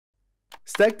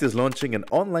Stacked is launching an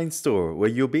online store where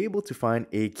you'll be able to find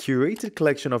a curated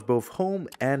collection of both home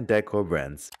and decor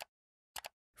brands.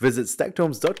 Visit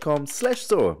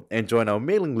stackedhomes.com/store and join our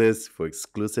mailing list for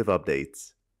exclusive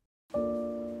updates.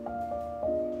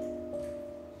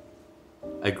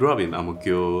 I grew up in Ang Mo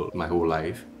Kio my whole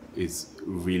life. It's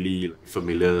really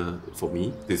familiar for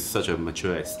me. It's such a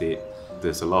mature estate.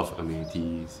 There's a lot of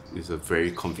amenities. It's a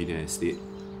very convenient estate.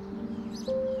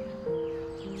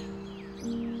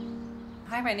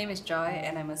 Hi, my name is Joy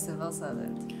and I'm a civil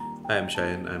servant. Hi, I'm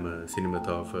Shyan. I'm a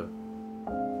cinematographer.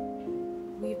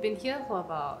 We've been here for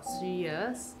about 3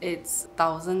 years. It's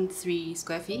 1,003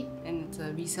 square feet and it's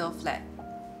a resale flat.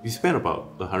 We spent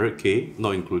about 100k,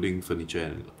 not including furniture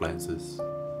and appliances.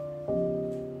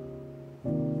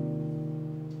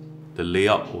 The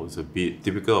layout was a bit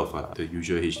typical of the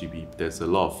usual HDB. There's a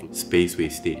lot of space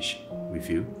wastage, we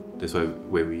feel. That's why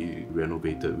when we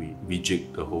renovated, we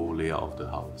rejigged the whole layout of the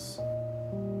house.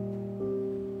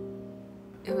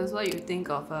 It was what you think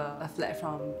of a flat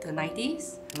from the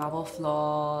 90s. Marble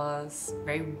floors,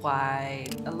 very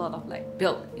wide, a lot of like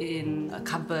built-in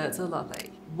cupboards, a lot of like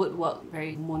woodwork,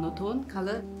 very monotone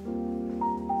colored.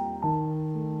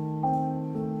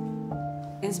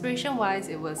 Inspiration-wise,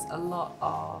 it was a lot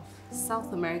of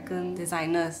South American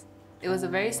designers. It was a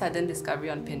very sudden discovery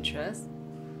on Pinterest.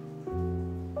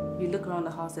 You look around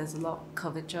the house, there's a lot of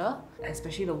curvature,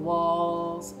 especially the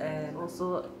walls, and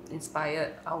also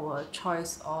inspired our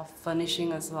choice of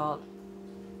furnishing as well.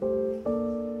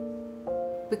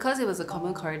 Because it was a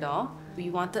common corridor, we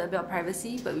wanted a bit of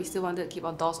privacy, but we still wanted to keep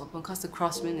our doors open because the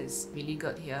crosswind is really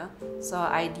good here. So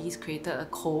our IDs created a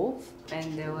cove,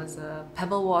 and there was a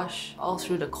pebble wash all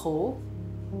through the cove.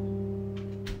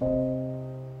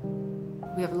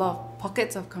 We have a lot of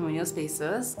pockets of communal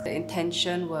spaces. The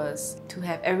intention was to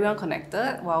have everyone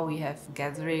connected while we have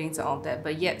gatherings and all that,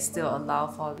 but yet still allow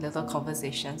for little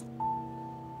conversations.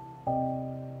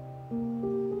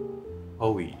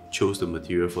 How we chose the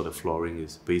material for the flooring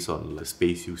is based on the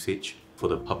space usage. For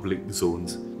the public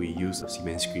zones, we use a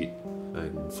cement screed,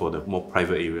 and for the more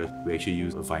private areas, we actually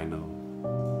use a vinyl.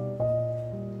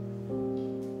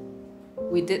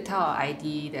 We did tell our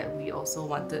ID that we also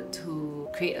wanted to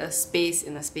create a space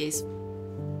in a space.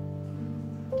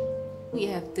 We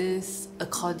have this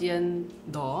accordion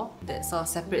door that sort of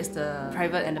separates the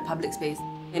private and the public space.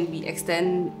 And we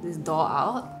extend this door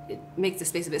out, it makes the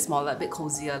space a bit smaller, a bit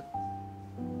cozier.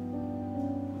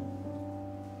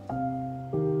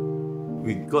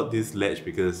 We got this ledge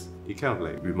because it kind of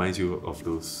like reminds you of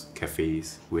those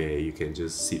cafes where you can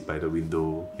just sit by the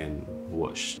window and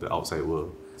watch the outside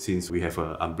world. Since we have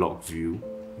an unblocked view,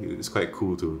 it's quite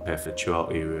cool to have a chill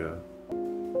out area.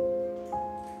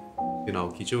 In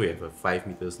our kitchen, we have a 5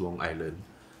 meters long island.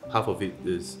 Half of it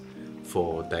is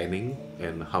for dining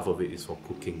and half of it is for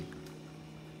cooking.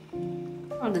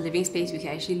 From the living space, we can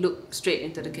actually look straight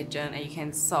into the kitchen and you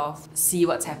can sort of see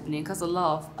what's happening, because a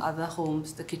lot of other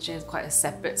homes, the kitchen is quite a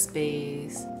separate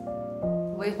space.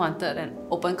 We wanted an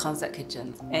open concept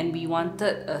kitchen, and we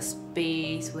wanted a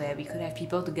space where we could have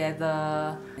people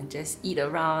together and just eat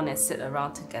around and sit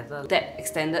around together. That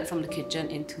extended from the kitchen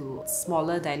into a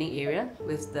smaller dining area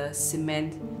with the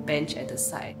cement bench at the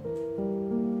side.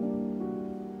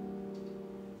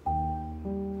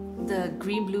 The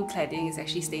green-blue cladding is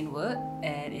actually stained wood,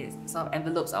 and it sort of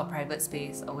envelopes our private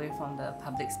space away from the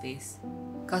public space.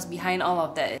 Because behind all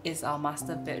of that is our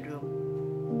master bedroom.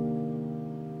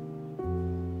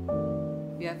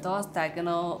 We have doors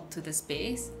diagonal to the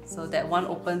space, so that one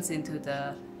opens into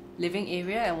the living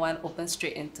area and one opens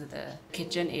straight into the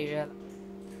kitchen area.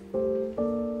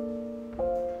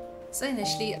 So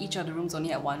initially, each of the rooms only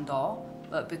had one door,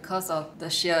 but because of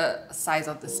the sheer size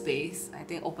of the space, I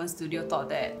think Open Studio thought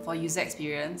that for user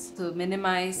experience, to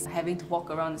minimize having to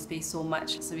walk around the space so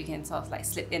much, so we can sort of like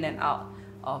slip in and out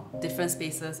of different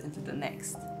spaces into the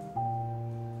next.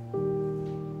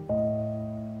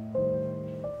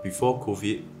 Before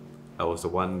COVID, I was the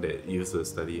one that used to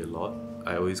study a lot.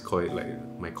 I always call it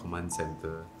like my command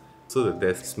center. So the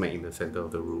desk smack in the center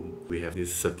of the room. We have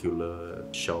this circular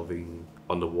shelving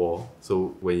on the wall.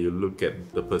 So when you look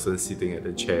at the person sitting at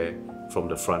the chair from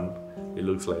the front, it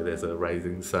looks like there's a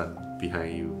rising sun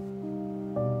behind you.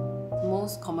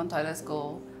 Most common toilets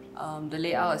go, the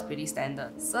layout is pretty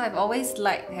standard. So I've always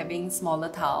liked having smaller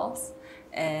tiles,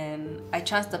 and I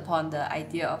chanced upon the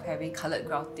idea of having coloured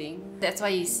grouting. That's why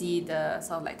you see the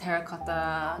sort of like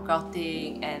terracotta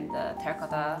grouting and the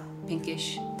terracotta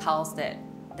pinkish tiles that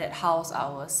house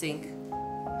our sink.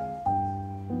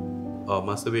 Our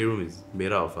master bedroom is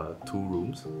made out of 2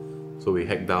 rooms. So we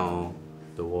hacked down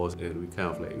the walls and we kind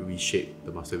of like reshaped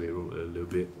the master bedroom a little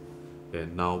bit.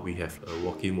 and now we have a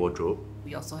walk-in wardrobe.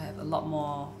 We also have a lot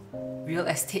more real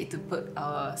estate to put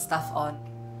our stuff on.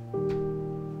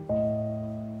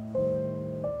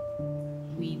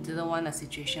 We didn't want a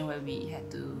situation where we had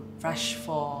to rush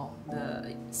for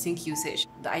the sink usage.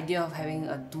 The idea of having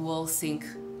a dual sink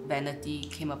vanity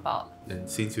came about. And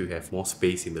since we have more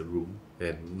space in the room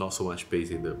and not so much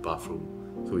space in the bathroom,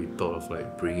 so we thought of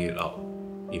like bringing it out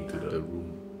into the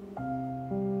room.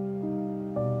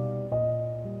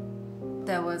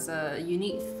 There was a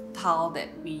unique tile that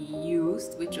we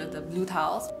used, which were the blue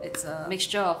tiles. It's a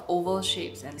mixture of oval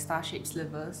shapes and star-shaped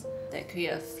slivers that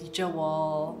create a feature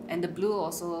wall. And the blue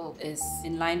also is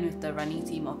in line with the running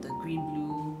theme of the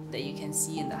green-blue that you can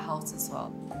see in the house as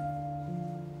well.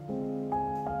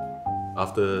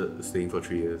 After staying for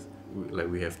 3 years,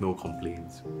 we have no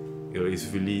complaints. It's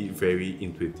really very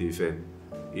intuitive, and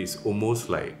it's almost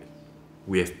like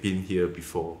we have been here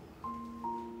before.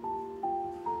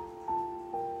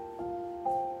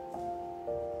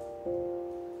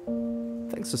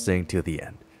 Thanks for staying till the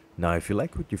end. Now if you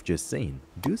like what you've just seen,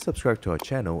 do subscribe to our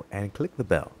channel and click the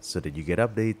bell so that you get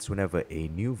updates whenever a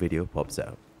new video pops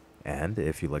out. And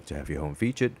if you'd like to have your home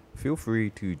featured, feel free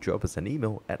to drop us an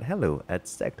email at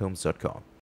hello@stakedhomes.com.